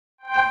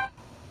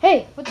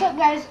Hey, what's up,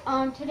 guys?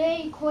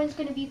 Today Quinn's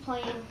gonna be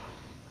playing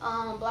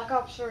Black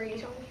Ops 3.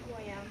 Tell them who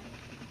I am.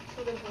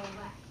 Tell them who I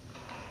am.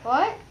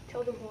 What?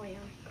 Tell them who I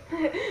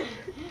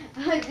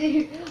am.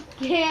 Dude,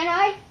 can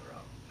I?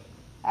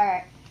 All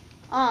right.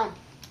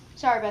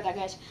 Sorry about that,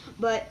 guys.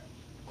 But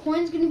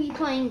Quinn's gonna be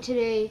playing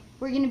today.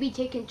 We're gonna be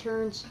taking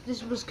turns.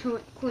 This was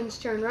Quinn's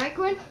turn, right,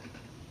 Quinn?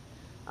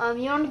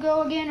 You want to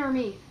go again or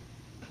me?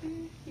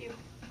 You.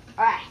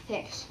 All right,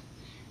 thanks.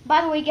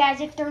 By the way, guys,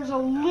 if there's a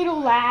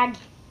little lag,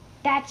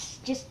 that's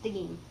just the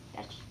game.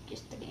 That's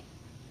just the game.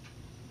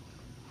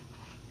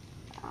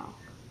 Oh.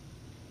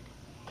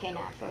 Okay,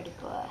 now for the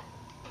play.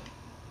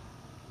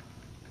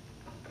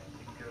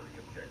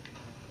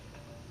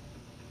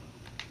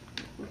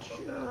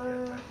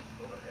 Sure.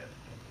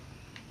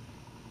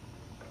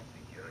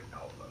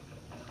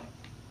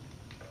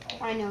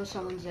 I know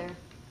someone's there.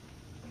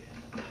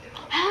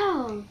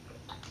 Oh,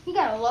 he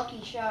got a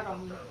lucky shot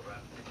on me.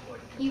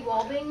 He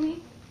wallbanged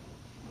me?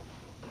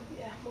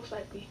 Yeah, most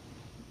likely.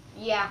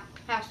 Yeah,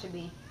 has to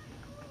be.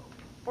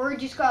 Or he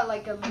just got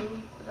like a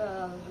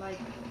like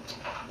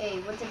a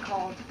what's it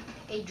called?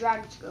 A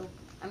drag scope.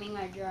 I mean,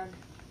 not drag.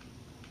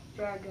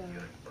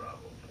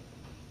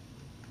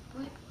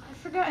 What? I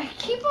forgot. I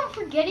keep on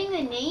forgetting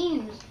the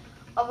names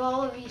of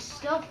all of these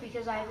stuff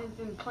because I haven't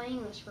been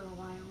playing this for a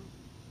while.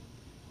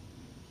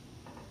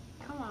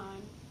 Come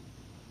on.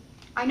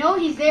 I know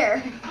he's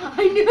there.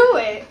 I knew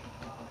it.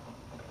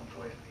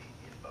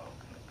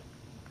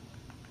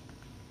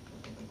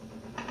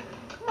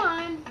 Come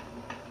on.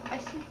 I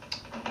see.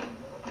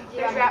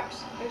 There's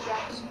wraps. There's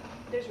wraps.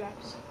 There's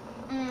wraps.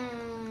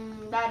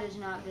 That is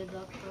not good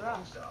luck for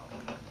us.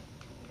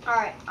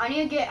 Alright, I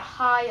need to get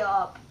high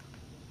up.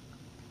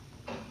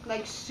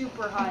 Like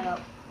super high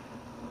up.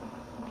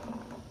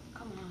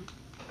 Come on.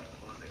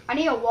 I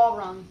need a wall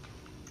run.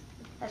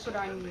 That's what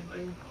I need to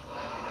do.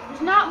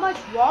 There's not much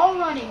wall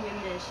running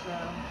in this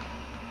though.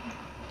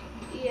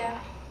 Yeah.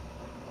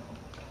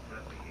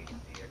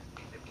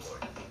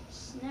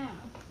 Snap.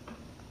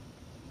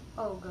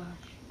 Oh gosh.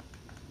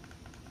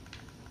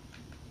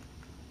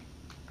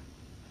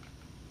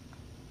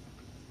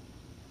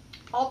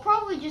 I'll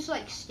probably just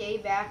like stay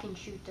back and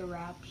shoot the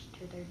wraps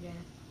to their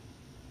death.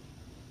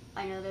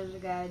 I know there's a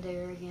guy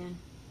there again.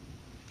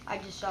 I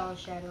just saw a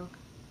shadow.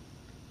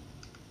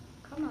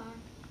 Come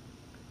on.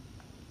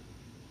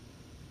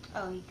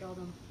 Oh, he killed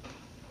him.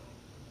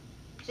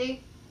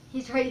 See?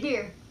 He's right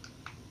here.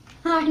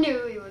 I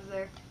knew he was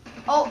there.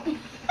 Oh!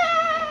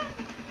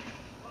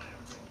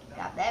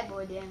 Got that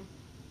boy down.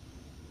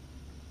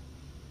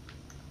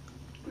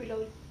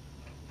 Reload.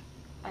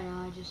 I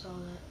know, I just saw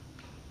that.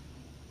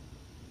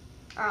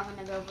 Alright, I'm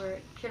gonna go for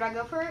it. Should I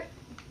go for it?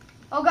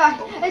 Oh god,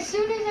 as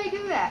soon as I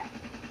do that.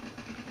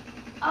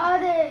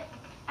 I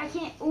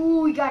can't.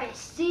 Ooh, we got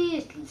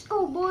assist. Let's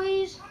go,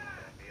 boys.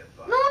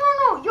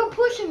 No. You're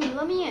pushing me.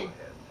 Let me in.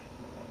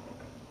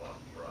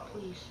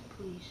 Please.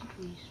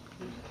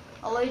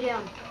 I'll lay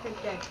down.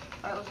 Right there.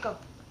 Alright, let's go.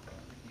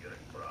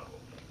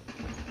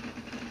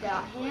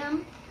 Got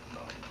him.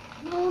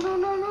 No.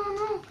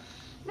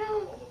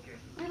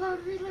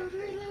 Reload,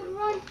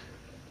 run.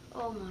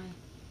 Oh my.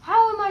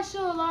 How am I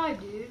still alive,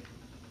 dude?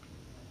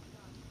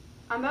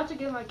 I'm about to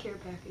get my care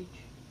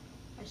package.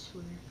 I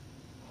swear.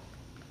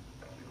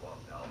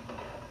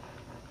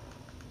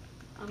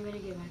 I'm gonna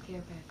get my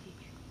care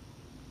package.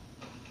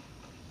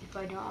 If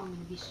I don't, I'm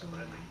gonna be so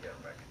mad.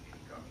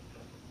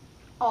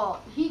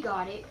 Oh, he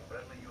got it.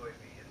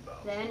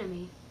 The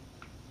enemy.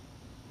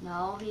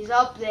 No, he's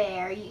up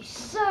there. You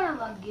son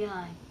of a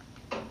gun.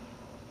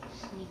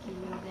 Sneaky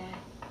little guy.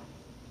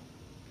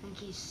 I think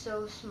he's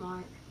so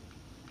smart.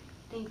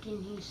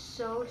 Thinking he's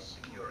so...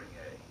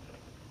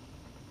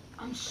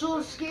 I'm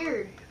so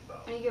scared.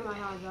 I need to get my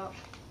eyes out.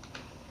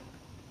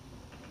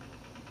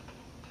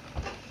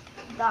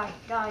 Die.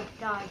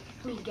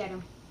 Please get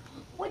him.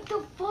 What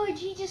the fudge?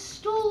 He just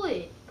stole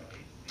it.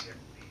 Dude,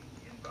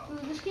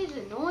 this kid's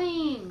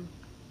annoying.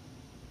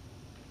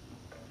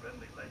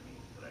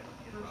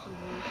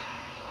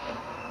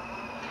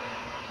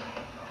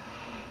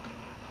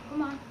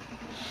 Come on.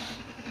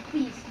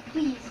 Please.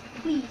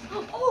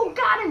 Oh,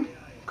 got him.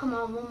 Come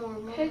on, one more.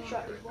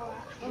 Headshot as well.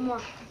 One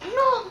more.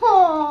 No!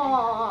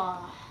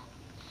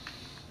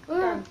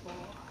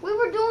 We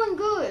were doing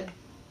good.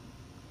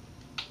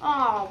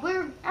 Oh,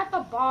 we're at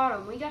the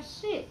bottom. We got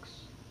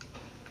 6.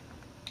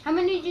 How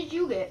many did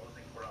you get?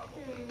 1,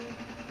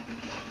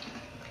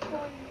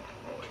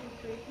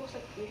 2, 3. Most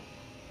likely 3.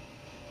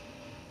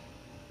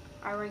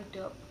 I ranked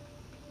up.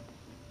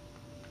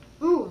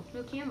 Ooh,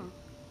 no camo.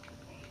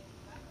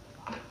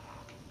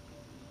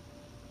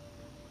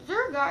 Is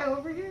there a guy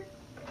over here?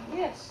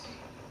 Yes.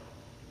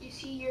 You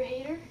see your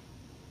hater?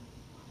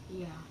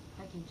 Yeah,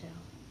 I can tell.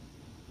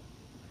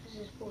 What is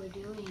this boy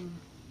doing?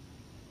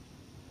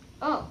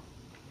 Oh,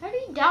 how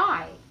did he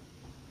die?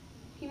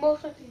 He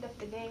most likely left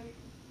the game.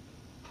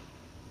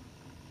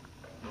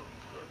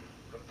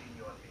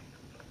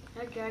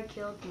 That guy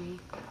killed me.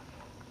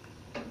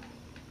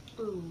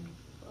 Ooh,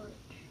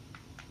 fudge.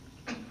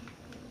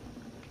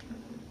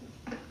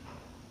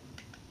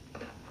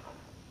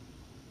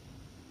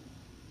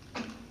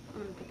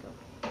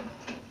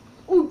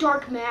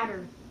 dark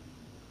matter.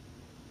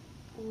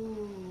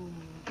 Ooh.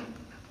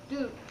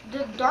 Dude,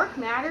 the dark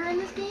matter in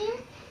this game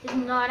is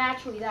not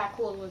actually that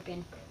cool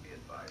looking.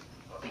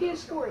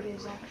 PS4 it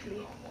is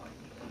actually.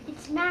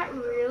 It's not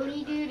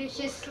really, dude. It's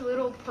just a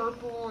little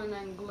purple and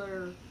then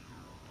glitter.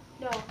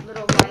 No, A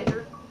little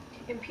lighter.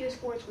 in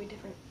PS4 it's way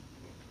different.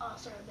 Oh,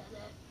 sorry about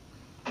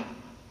that.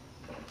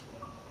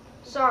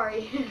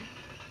 Sorry.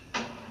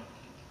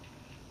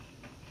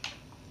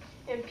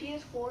 In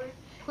PS4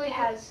 Quick, it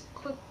has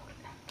quick.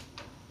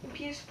 in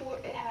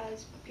PS4 it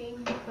has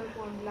pink,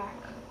 purple, and black,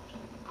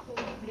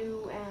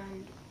 blue,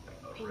 and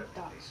pink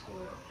dots all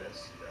over the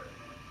place,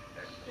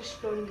 just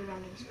floating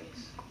around in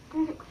space.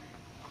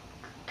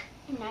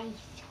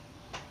 Nice.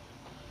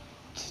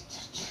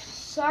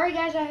 Sorry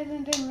guys, I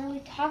haven't been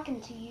really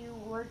talking to you.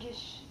 We're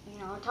just,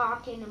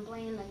 talking and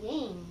playing the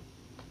game.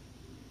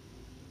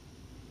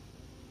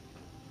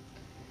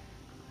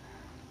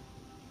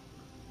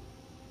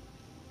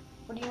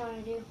 What do you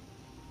want to do?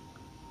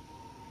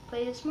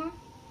 Play this more?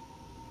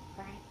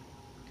 Alright.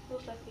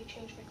 Most likely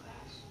change my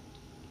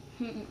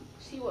class.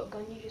 See what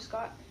gun you just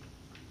got.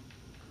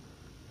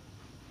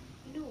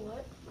 You know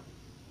what?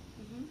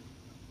 I'm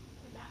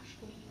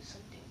actually gonna use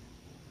something.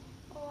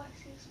 Oh, I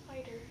see a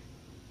spider.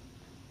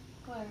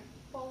 Where?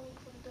 Falling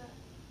from the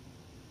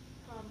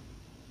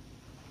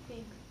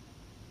thing.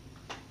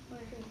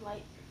 Where? From the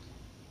light.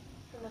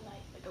 From the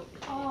light, but don't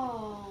look at it.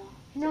 Oh.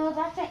 No,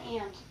 that's an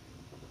ant.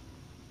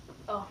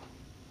 Oh.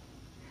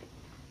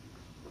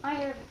 I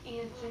have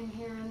ants in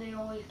here and they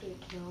always get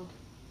killed.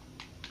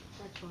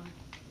 That's why.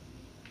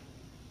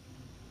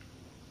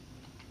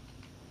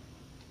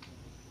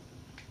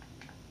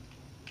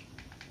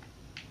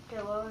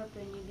 Okay, what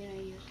weapon are you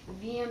gonna use?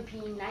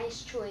 VMP,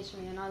 nice choice,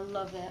 man. I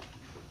love that.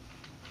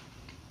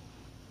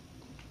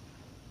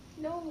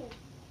 No.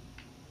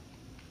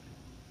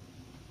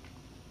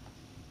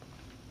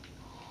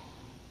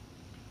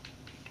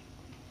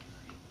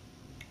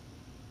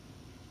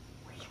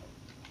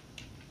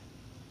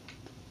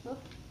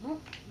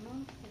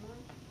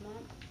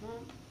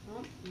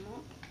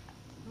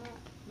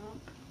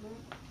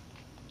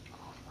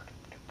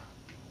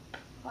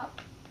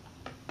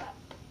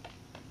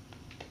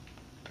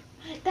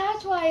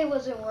 That's why it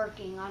wasn't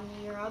working on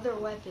your other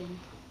weapon.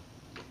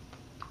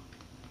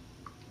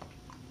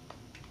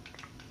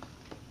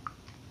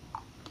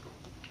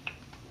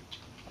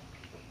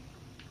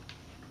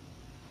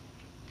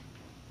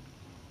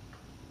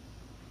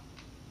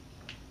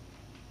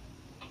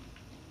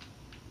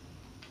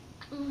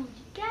 You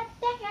got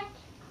that.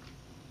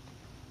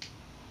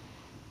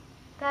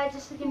 Guys,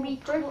 this is gonna be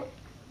it's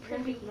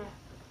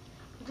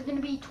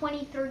gonna be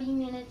 20-30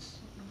 minutes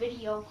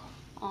video.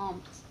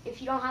 If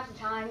you don't have the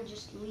time,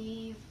 just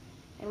leave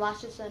and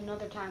watch this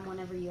another time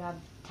whenever you have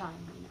time,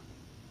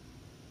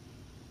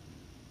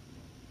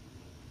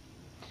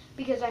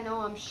 Because I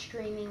know I'm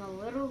streaming a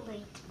little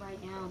late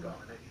right now, but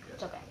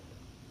it's okay.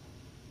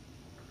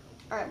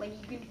 Alright, what are you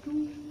gonna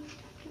do?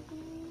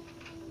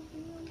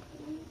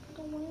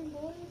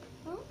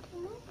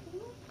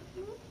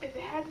 If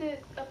it had the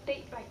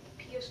update like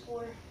the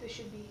PS4, this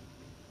should be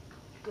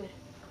good.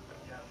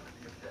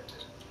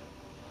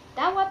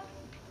 That what?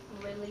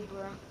 Really,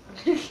 bro?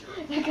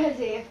 That guy's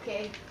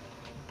AFK.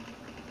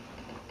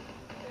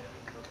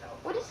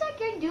 What is that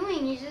guy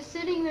doing? He's just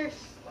sitting there.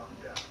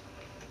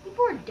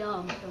 People are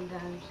dumb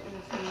sometimes in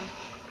this game.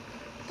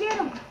 Get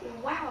him!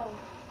 Wow.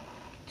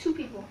 2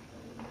 people.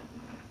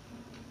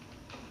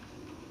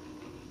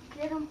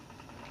 Get him.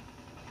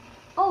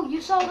 Oh,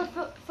 you saw the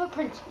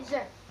footprints. He's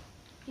there.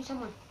 He's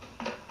somewhere.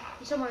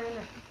 He's somewhere in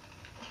there.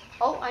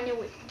 Oh, I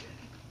knew it.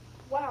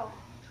 Wow.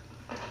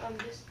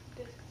 This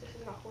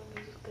is not going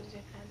as good as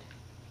I planned.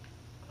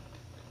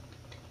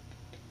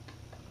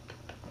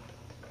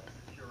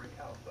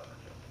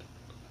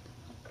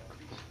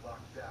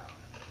 Locked down.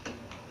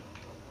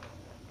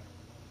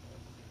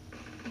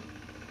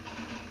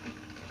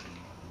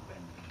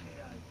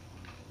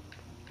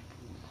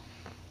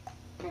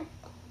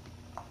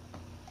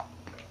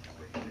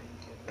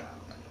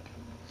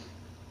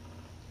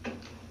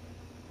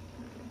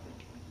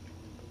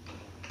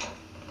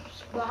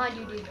 Behind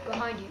you, dude.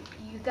 Behind you.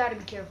 You gotta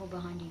be careful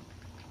behind you.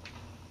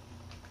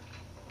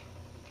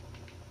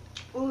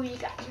 Ooh, you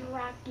got your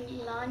rocket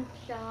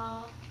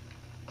launcher.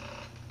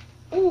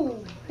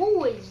 Ooh,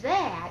 who is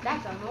that?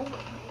 That's an over.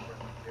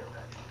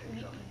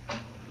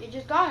 You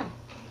just got him.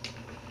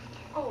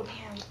 Oh,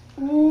 damn.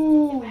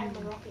 Ooh. I had the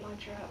rocket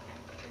launcher up.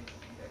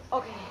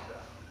 Okay.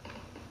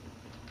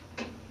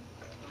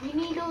 You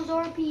need those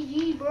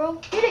RPG, bro.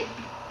 Hit it.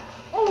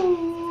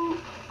 Oh,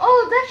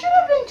 that should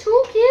have been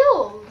 2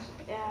 kills.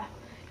 Yeah.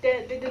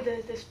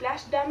 The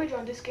splash damage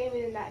on this game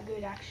isn't that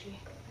good, actually.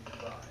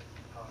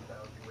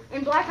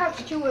 In Black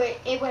Ops 2,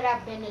 it would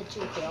have been a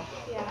 2 kill.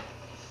 Yeah.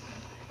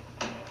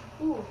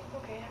 Ooh,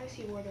 okay, I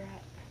see where they're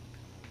at.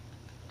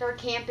 They're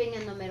camping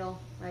in the middle,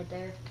 right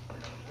there.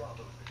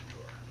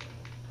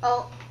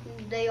 Oh,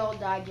 they all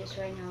died just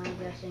right now, I'm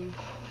guessing.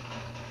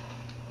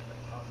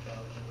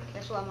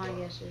 That's what my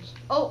guess is.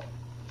 Oh,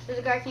 there's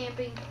a guy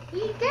camping.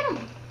 You get him.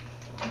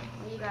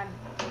 You got him.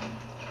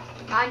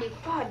 Behind you.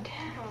 God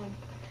damn.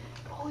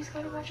 Always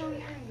gotta watch out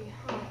behind me,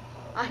 huh?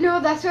 I know,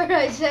 that's what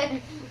I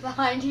said.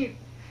 Behind you.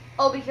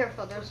 Oh, be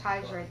careful. There's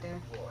hives right there.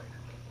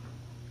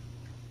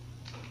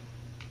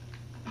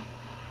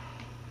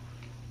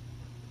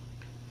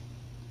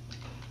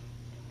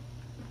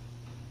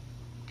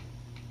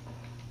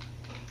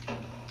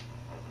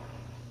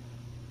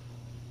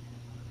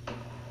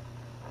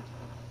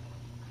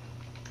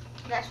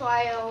 That's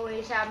why I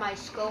always have my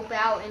scope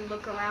out and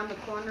look around the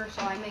corner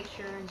so I make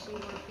sure and see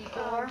where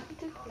people are. He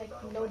took like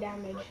no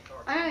damage.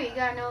 I know, you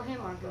got no hit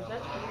markers.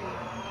 That's weird.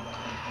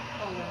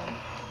 Oh, well.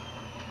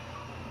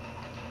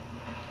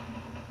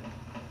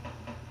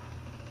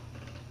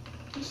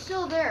 He's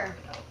still there.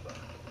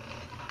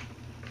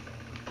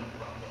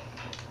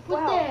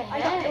 What Wow, the I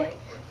got heck?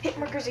 hit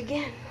markers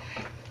again.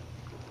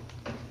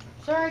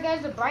 Sorry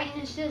guys, the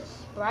brightness is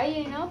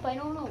brightening up. I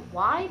don't know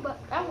why, but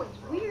that was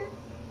weird.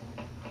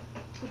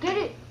 Get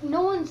it.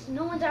 No one's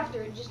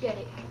after it. Just get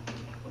it.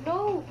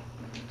 No.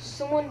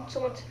 Someone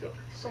took it.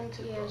 Someone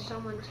took Yeah, it.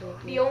 someone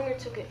took The it. owner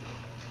took it.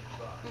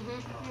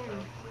 Hmm.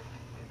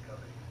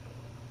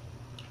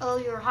 Oh,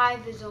 your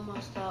hive is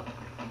almost up.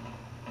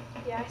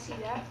 Yeah, I see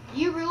that.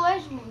 You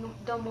realize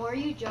the more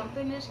you jump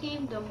in this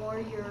game, the more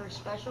your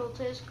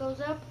specialist goes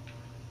up?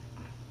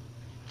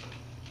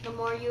 The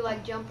more you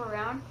like jump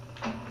around?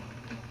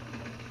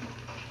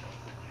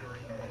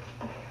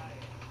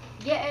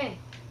 Get A.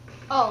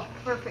 Oh,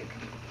 perfect.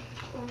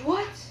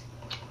 What?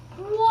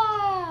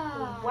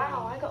 Wow.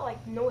 Wow, I got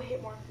like no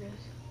hit markers.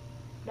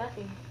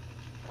 Nothing.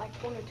 Like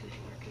 1 or 2 hit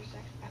markers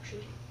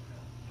actually.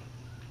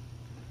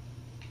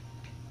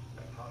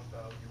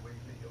 Hostile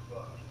UAV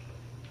above.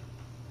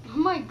 Oh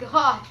my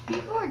gosh,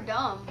 people are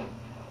dumb.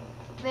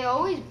 They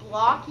always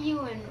block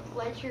you and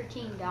let your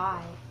team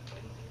die.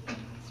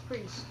 It's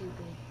pretty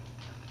stupid.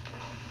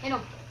 Hit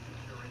 'em.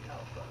 Securing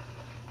Alpha.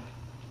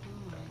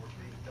 Oh my. We're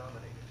being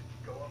dominated.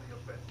 Go on the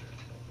offensive.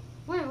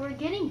 Wait, we're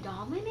getting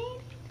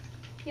dominated?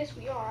 Yes,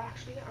 we are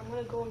actually. I'm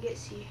gonna go and get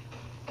C.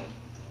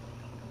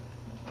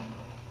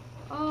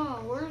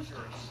 Oh, we're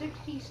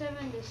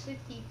 67 to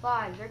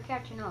 65. They're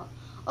catching up.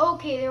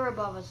 Okay, they're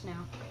above us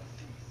now.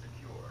 C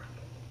secure.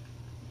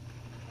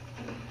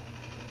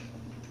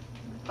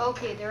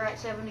 Okay, they're at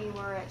 70,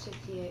 we're at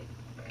 68.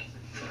 Secure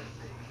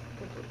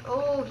C.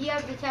 Oh, he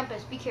has the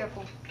Tempest. Be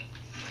careful.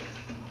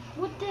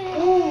 What the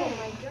Oh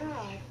heck? my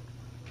god.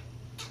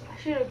 I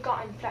should have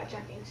gotten Flat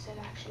Jacket instead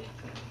actually.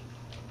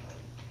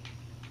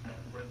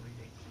 Friendly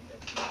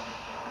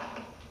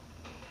HCX.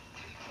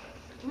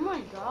 Oh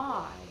my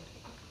god.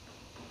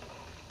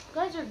 You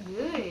guys are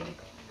good.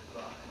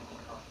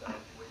 Hostile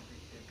UAV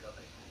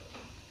incoming.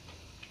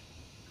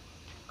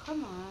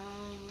 Come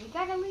on. We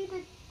gotta leave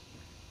it.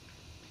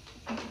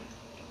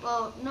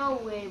 Well, no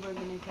way we're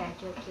gonna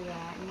catch up to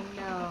that.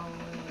 No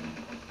way.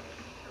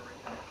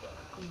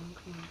 Come on,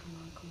 come on, come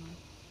on, come on.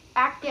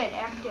 Act dead,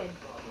 act dead.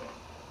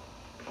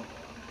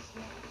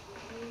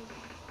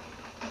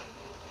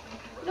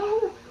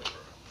 No!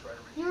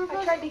 You're I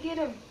supposed, tried to get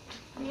him.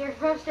 you're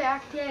supposed to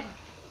act dead.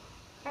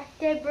 Act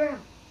dead, bro.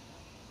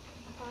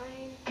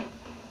 Fine.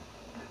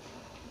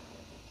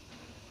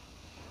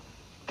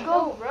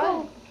 Go,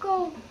 run.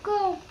 go,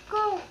 go,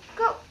 go,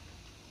 go.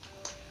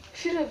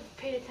 Should have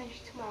paid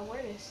attention to my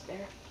awareness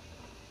there.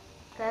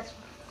 That's.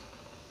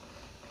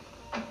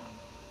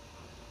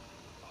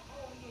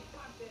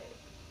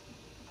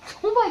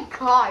 Oh my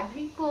god,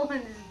 people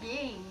in this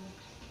game.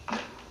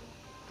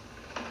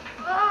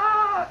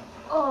 Ah!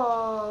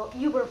 Oh,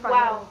 you were fine.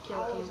 Wow. I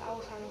Killed was him.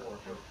 trying to go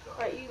him.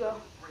 Alright, you go.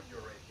 Bring your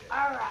AK.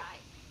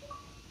 Alright.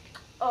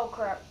 Oh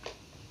crap.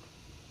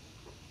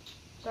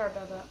 Sorry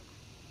about that.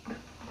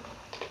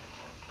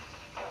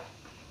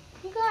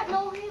 You got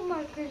no hit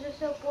markers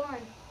except one.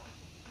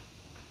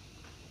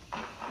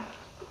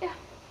 Yeah.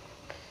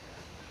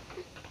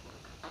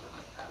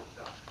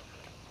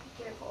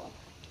 Be careful.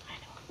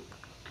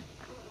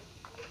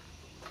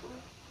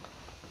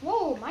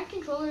 Whoa, my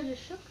controller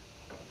just shook.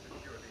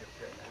 Secure the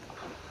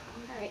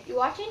objective. Alright, you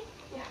watching?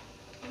 Yeah.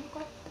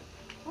 Okay.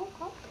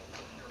 Okay.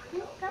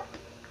 Okay.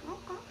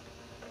 Okay.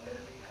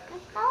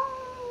 Let's go.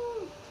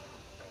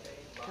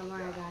 Don't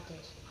worry, I got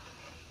this.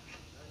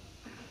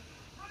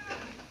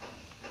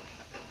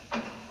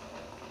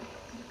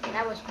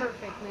 That was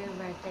perfect move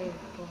right there,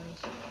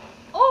 boys.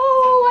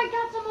 Oh, I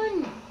got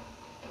someone!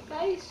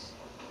 Nice.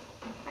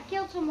 I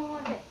killed someone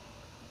with it.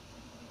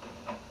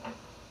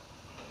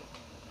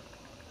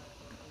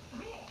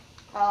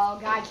 Oh,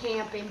 guy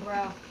camping,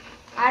 bro.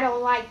 I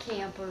don't like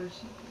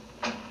campers.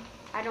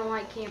 I don't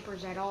like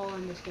campers at all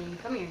in this game.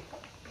 Come here.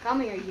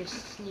 Come here, you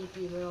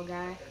sneaky little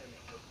guy.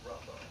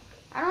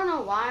 I don't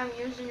know why I'm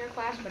using your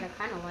class, but I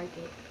kind of like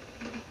it.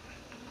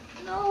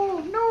 No,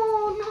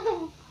 no,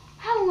 no.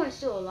 How am I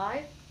still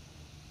alive?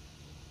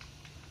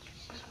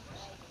 Jesus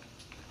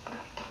Christ.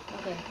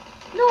 Okay.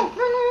 No, no, no,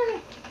 no,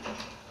 no.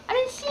 I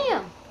didn't see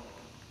him.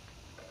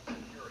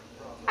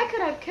 I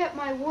could have kept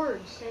my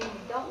word saying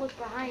don't look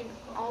behind,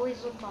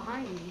 always look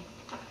behind me.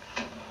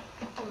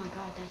 Oh my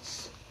god,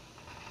 that's...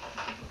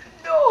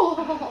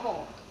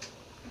 No!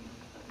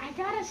 I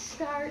gotta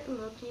start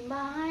looking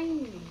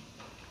behind me.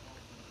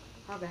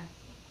 Okay.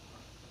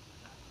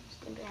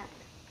 Stand back.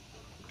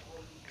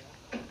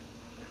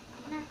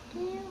 Not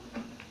you.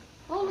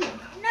 Holy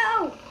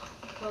no!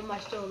 How am I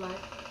still alive?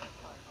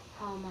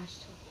 How am I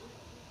still alive?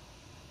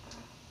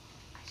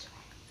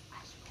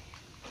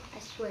 I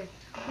swear.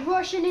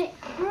 Rushing it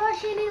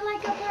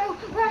like a pro.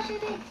 Rushing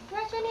it.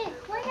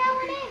 We're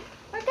going in.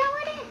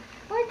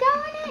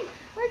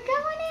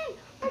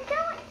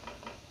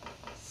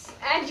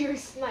 And you're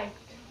sniped.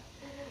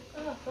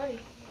 Oh, funny.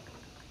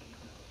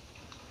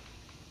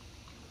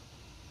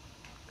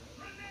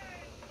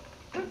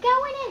 We're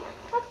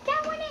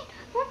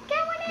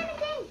going in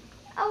again.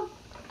 Oh,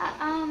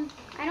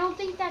 I don't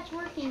think that's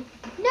working.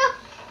 No,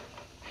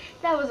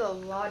 that was a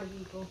lot of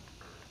people.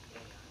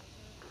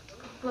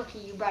 Lucky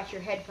you brought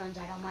your headphones.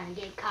 I don't want to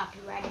get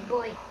copyrighted,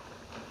 boy.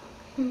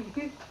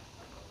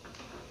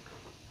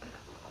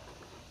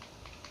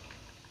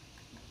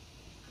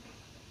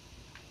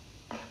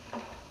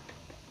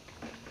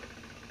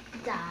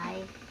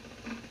 Die.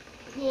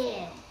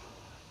 Yeah.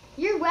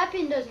 Your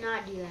weapon does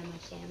not do that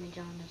much damage,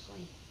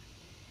 honestly.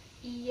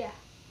 Yeah,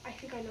 I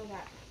think I know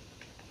that.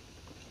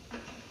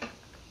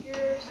 Your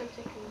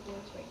sensei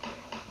is right there.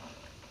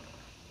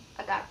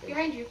 I got this.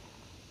 Behind you.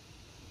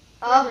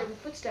 Oh, Remember the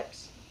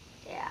footsteps.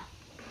 yeah.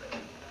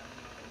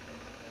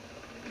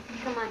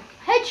 Come on.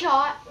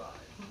 Headshot.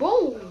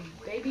 Boom,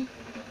 baby.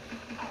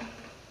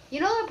 You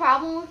know the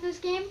problem with this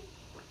game?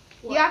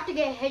 What? You have to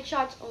get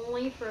headshots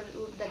only for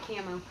the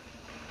camo.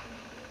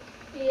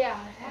 Yeah,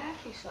 that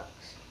actually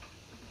sucks.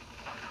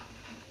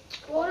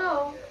 Well,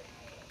 no.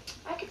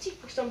 I could see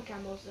for some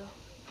camos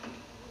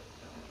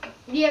though.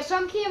 Yeah,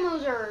 some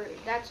camos are,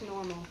 that's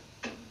normal.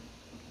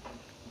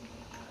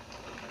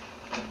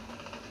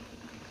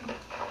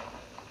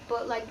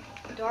 But like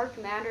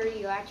dark matter,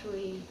 you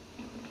actually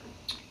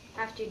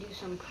have to do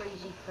some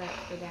crazy crap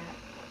for that.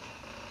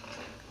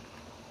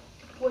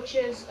 Which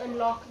is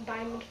unlock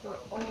diamond for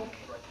all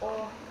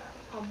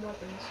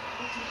weapons.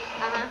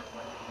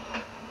 Uh-huh.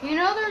 You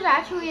know there's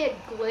actually a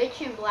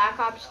glitch in Black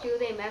Ops 2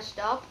 they messed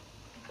up?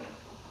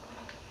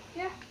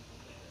 Yeah.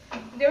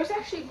 There was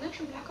actually a glitch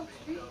in Black Ops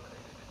 3,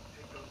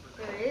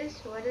 There is?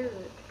 What is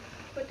it?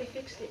 but they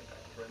fixed it.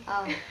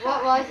 Oh,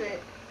 what was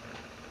it?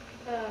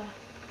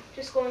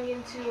 Just going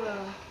into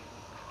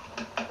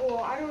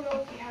well, I don't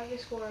know if you have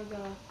this for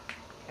the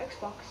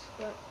Xbox,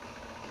 but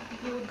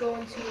you would go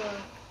into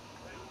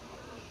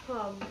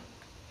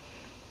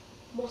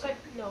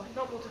not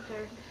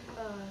multiplayer,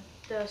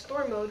 the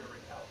story mode,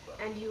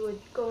 and you would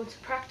go into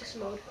practice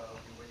mode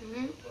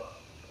Mm-hmm.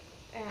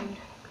 and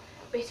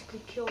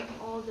basically kill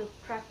all the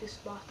practice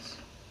bots.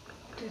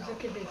 Just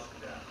look at this.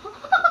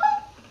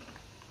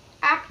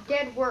 Act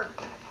dead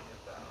worked.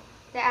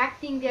 The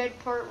acting dead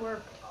part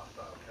worked.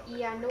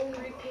 Yeah, no one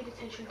really paid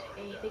attention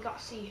to A. They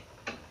got C.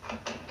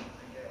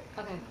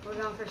 Okay, we're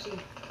going for C.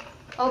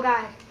 Oh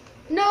god.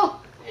 No!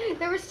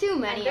 There was too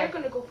And many. they're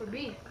gonna go for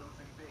B.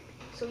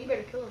 So you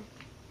better kill them.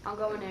 I'm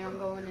going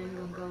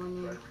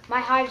in. My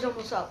hive's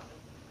almost up.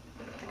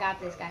 I got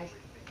this, guys.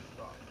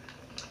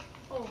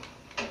 Oh,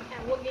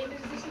 and what game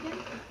is this again?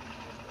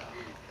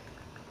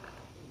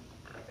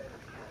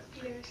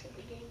 You never said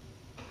the game.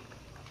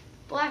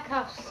 Black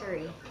Ops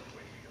 3.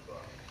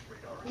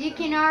 You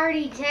can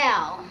already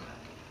tell.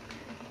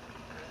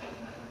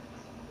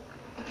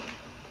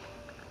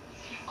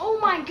 Oh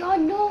my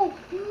god, no!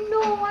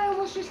 No, I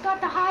almost just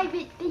got the hive.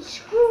 They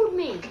screwed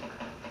me.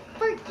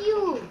 Frick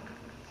you.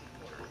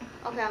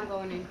 Okay, I'm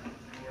going in.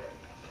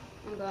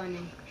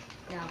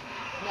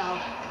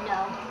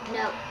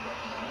 No.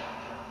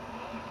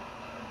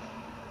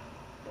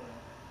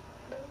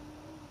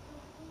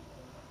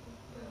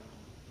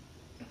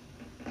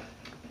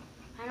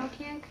 I don't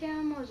care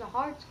camo is a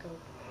hard scope.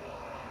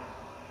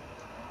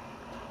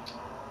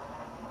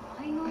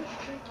 I know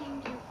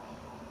freaking do.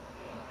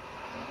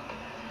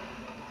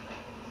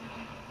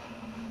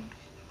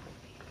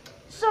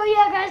 So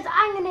yeah guys,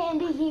 I'm gonna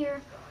end it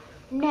here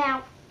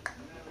now.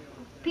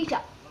 Peace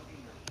out.